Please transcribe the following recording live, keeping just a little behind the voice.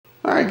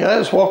Alright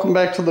guys, welcome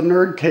back to the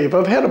Nerd Cave.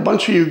 I've had a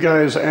bunch of you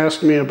guys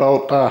ask me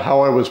about how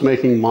I was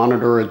making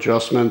monitor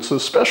adjustments,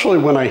 especially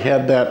when I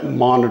had that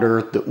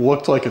monitor that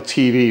looked like a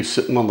TV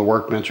sitting on the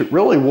workbench. It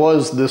really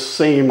was this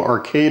same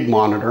arcade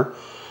monitor,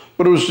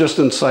 but it was just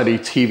inside a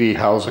TV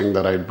housing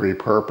that I'd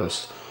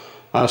repurposed.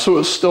 So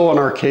it's still an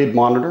arcade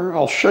monitor.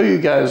 I'll show you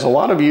guys, a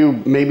lot of you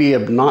maybe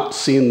have not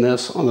seen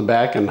this on the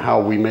back and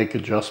how we make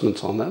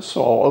adjustments on this,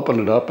 so I'll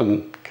open it up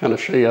and kind of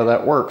show you how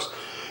that works.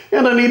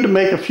 And I need to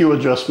make a few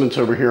adjustments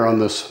over here on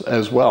this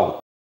as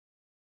well.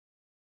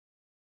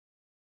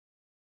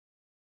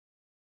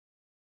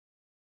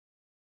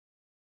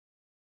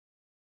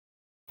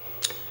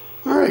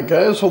 Alright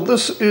guys, well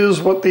this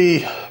is what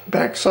the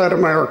back side of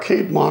my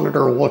arcade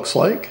monitor looks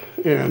like.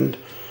 And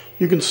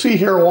you can see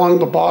here along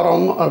the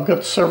bottom I've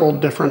got several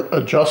different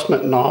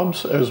adjustment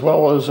knobs as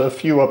well as a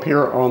few up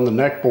here on the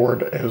neck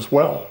board as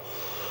well.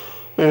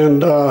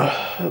 And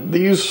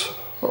these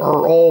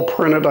are all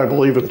printed, I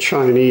believe, in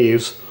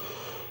Chinese.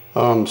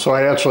 So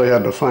I actually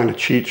had to find a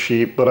cheat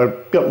sheet, but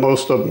I've got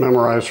most of them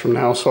memorized from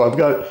now. So I've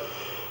got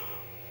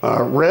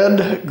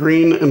red,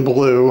 green, and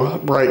blue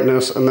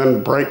brightness, and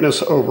then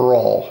brightness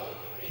overall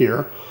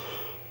here.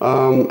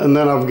 And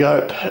then I've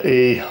got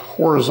a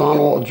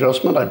horizontal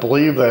adjustment. I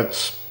believe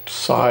that's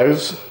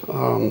size,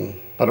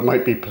 but it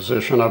might be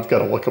position. I've got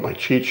to look at my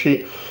cheat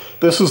sheet.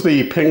 This is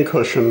the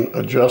pincushion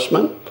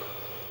adjustment.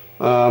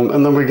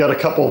 And then we got a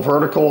couple of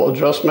vertical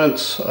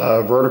adjustments,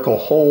 vertical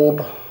hold,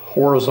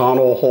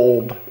 horizontal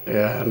hold,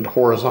 and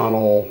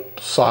horizontal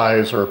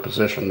size or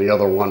position, the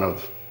other one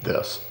of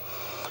this.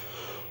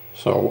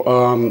 So,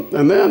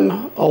 and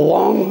then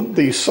along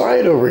the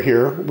side over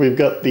here, we've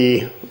got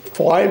the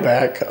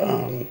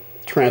flyback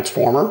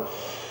transformer.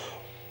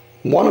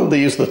 One of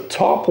these, the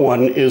top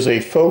one, is a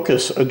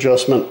focus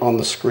adjustment on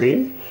the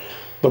screen.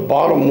 The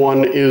bottom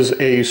one is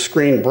a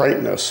screen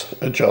brightness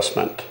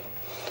adjustment.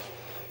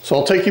 So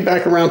I'll take you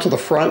back around to the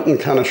front and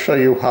kind of show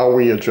you how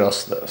we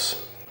adjust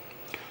this.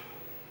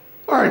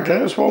 Alright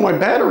guys, well my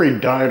battery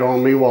died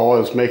on me while I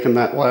was making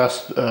that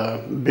last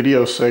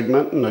video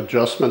segment and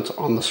adjustments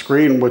on the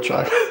screen, which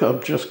I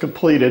have just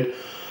completed.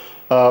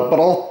 But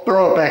I'll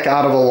throw it back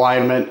out of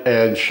alignment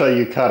and show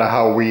you kind of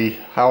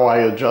how I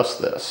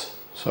adjust this.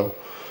 So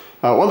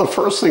one of the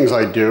first things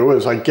I do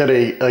is I get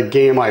a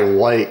game I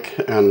like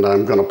and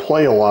I'm going to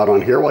play a lot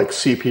on here, like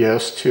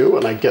CPS2,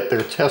 and I get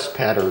their test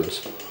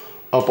patterns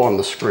up on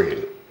the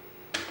screen.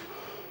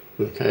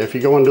 Okay, if you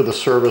go into the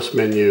service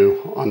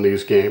menu on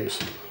these games,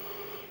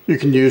 you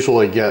can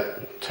usually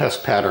get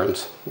test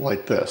patterns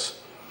like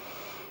this.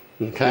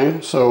 Okay,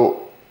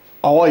 so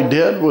all I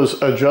did was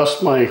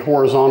adjust my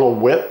horizontal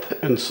width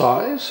and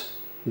size,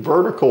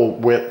 vertical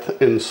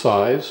width and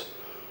size,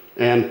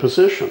 and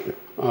position.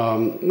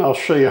 And I'll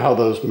show you how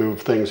those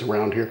move things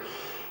around here.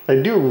 I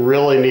do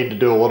really need to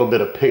do a little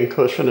bit of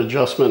pincushion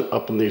adjustment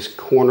up in these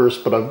corners,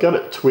 but I've got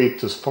it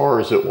tweaked as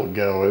far as it will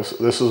go.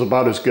 This is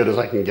about as good as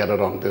I can get it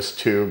on this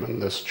tube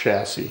and this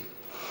chassis.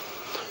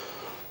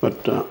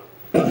 But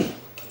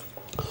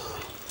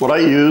what I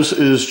use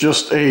is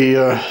just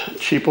a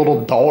cheap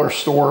little dollar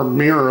store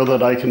mirror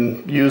that I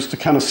can use to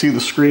kind of see the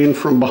screen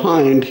from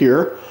behind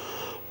here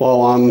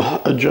while I'm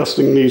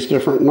adjusting these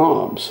different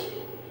knobs.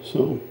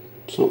 So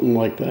something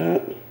like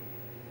that.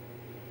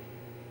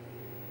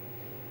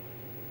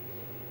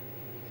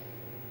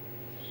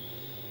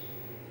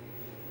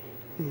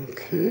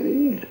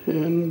 Okay,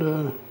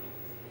 and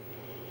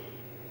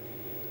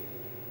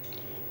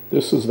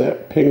this is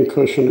that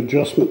pincushion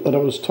adjustment that I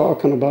was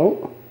talking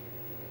about.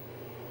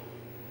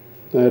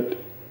 That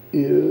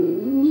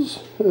is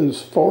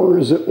as far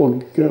as it will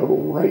go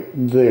right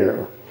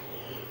there,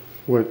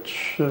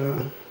 which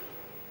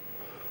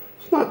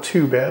it's not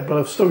too bad, but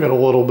I've still got a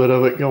little bit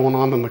of it going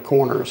on in the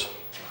corners.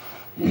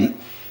 And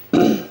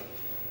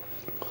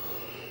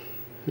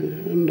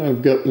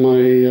I've got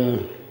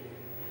my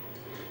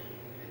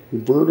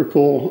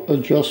vertical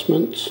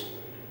adjustments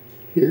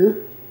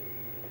here.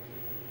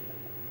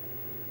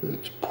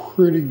 That's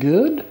pretty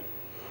good.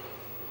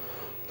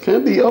 Okay,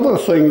 the other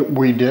thing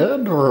we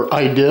did, or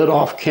I did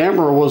off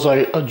camera, was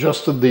I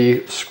adjusted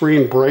the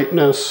screen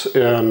brightness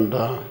and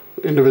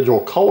individual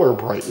color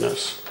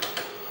brightness.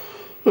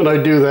 And I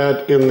do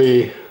that in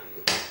the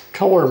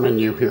color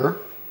menu here.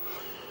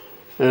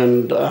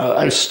 And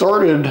I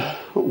started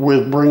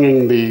with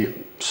bringing the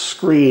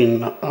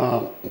screen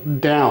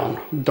down,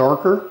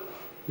 darker.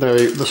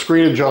 The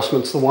screen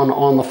adjustment's the one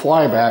on the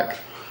flyback.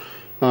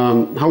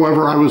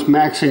 However, I was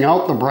maxing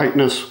out the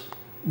brightness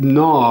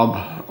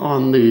knob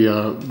on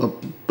the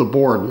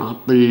board,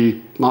 not the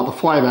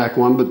flyback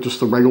one, but just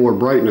the regular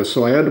brightness.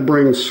 So I had to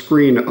bring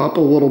screen up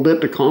a little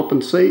bit to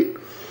compensate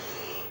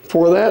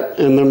for that,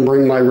 and then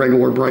bring my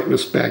regular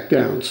brightness back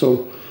down.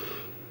 So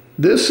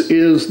this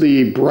is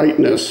the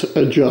brightness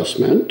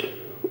adjustment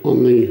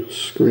on the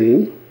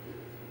screen.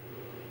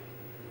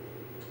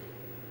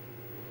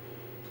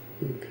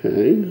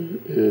 Okay,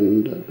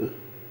 and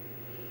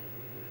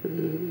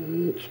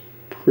it's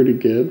pretty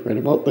good, right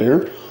about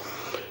there.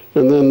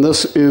 And then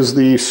this is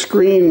the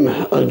screen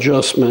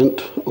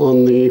adjustment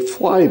on the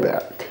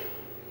flyback.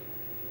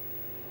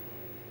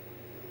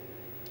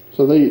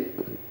 So they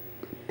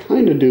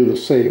kind of do the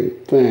same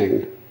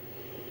thing.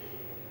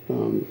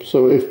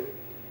 So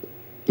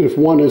if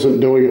one isn't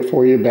doing it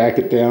for you, back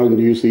it down and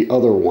use the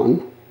other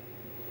one.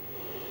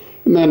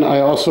 And then I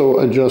also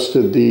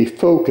adjusted the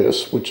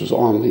focus, which is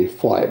on the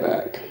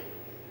flyback.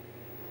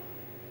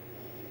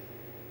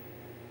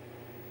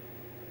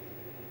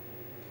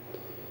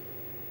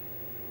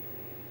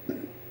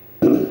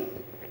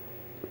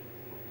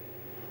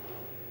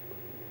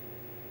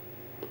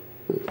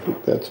 I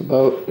think that's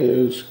about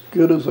as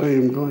good as I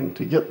am going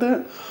to get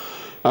that.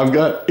 I've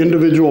got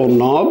individual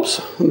knobs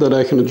that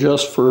I can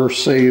adjust for,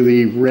 say,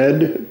 the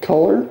red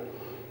color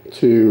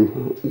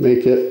to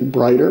make it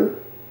brighter.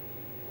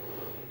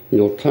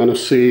 You'll kind of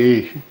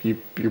see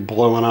you're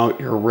blowing out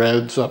your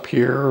reds up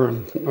here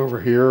and over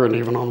here and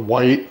even on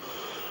white.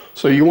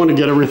 So you want to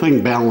get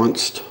everything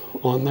balanced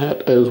on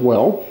that as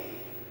well.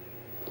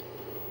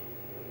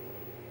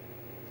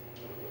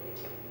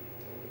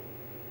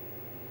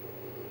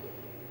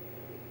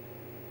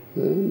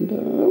 And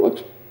it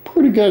looks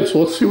pretty good.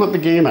 So let's see what the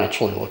game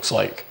actually looks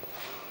like.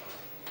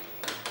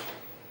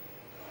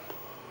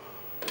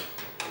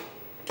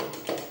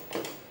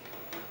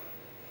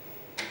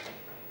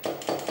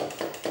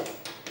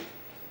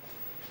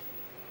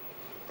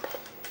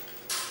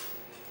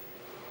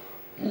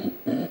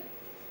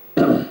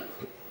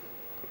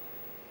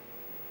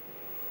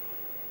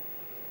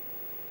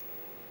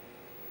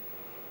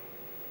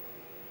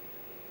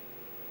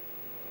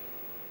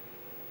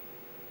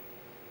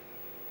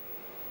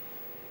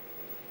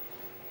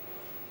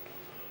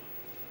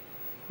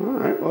 All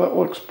right, well, that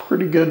looks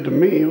pretty good to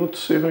me. Let's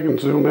see if I can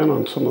zoom in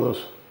on some of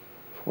those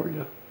for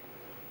you.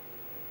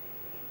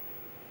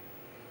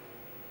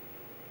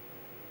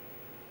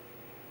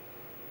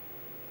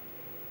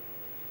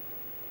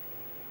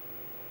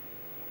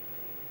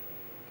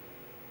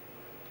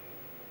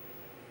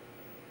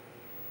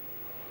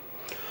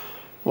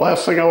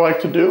 Last thing I like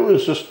to do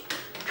is just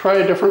try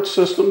a different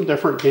system,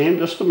 different game,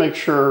 just to make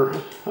sure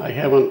I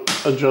haven't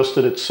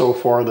adjusted it so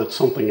far that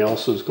something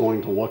else is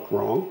going to look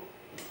wrong.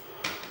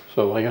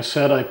 So like I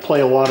said, I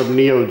play a lot of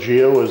Neo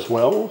Geo as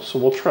well, so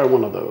we'll try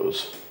one of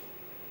those.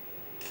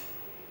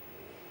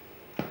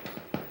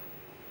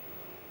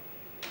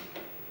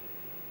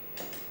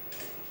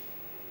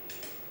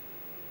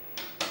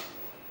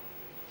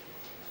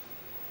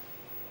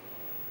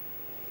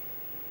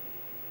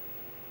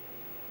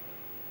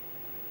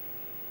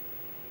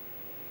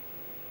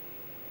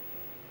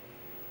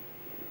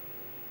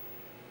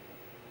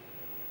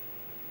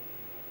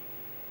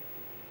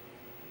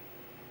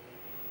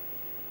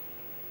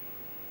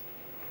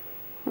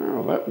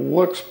 Well, that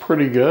looks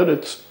pretty good.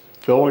 It's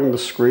filling the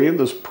screen.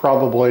 There's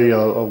probably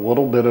a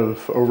little bit of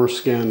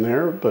overscan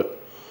there,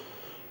 but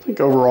I think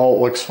overall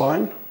it looks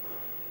fine.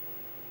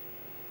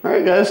 All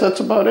right, guys, that's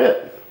about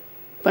it.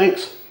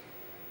 Thanks.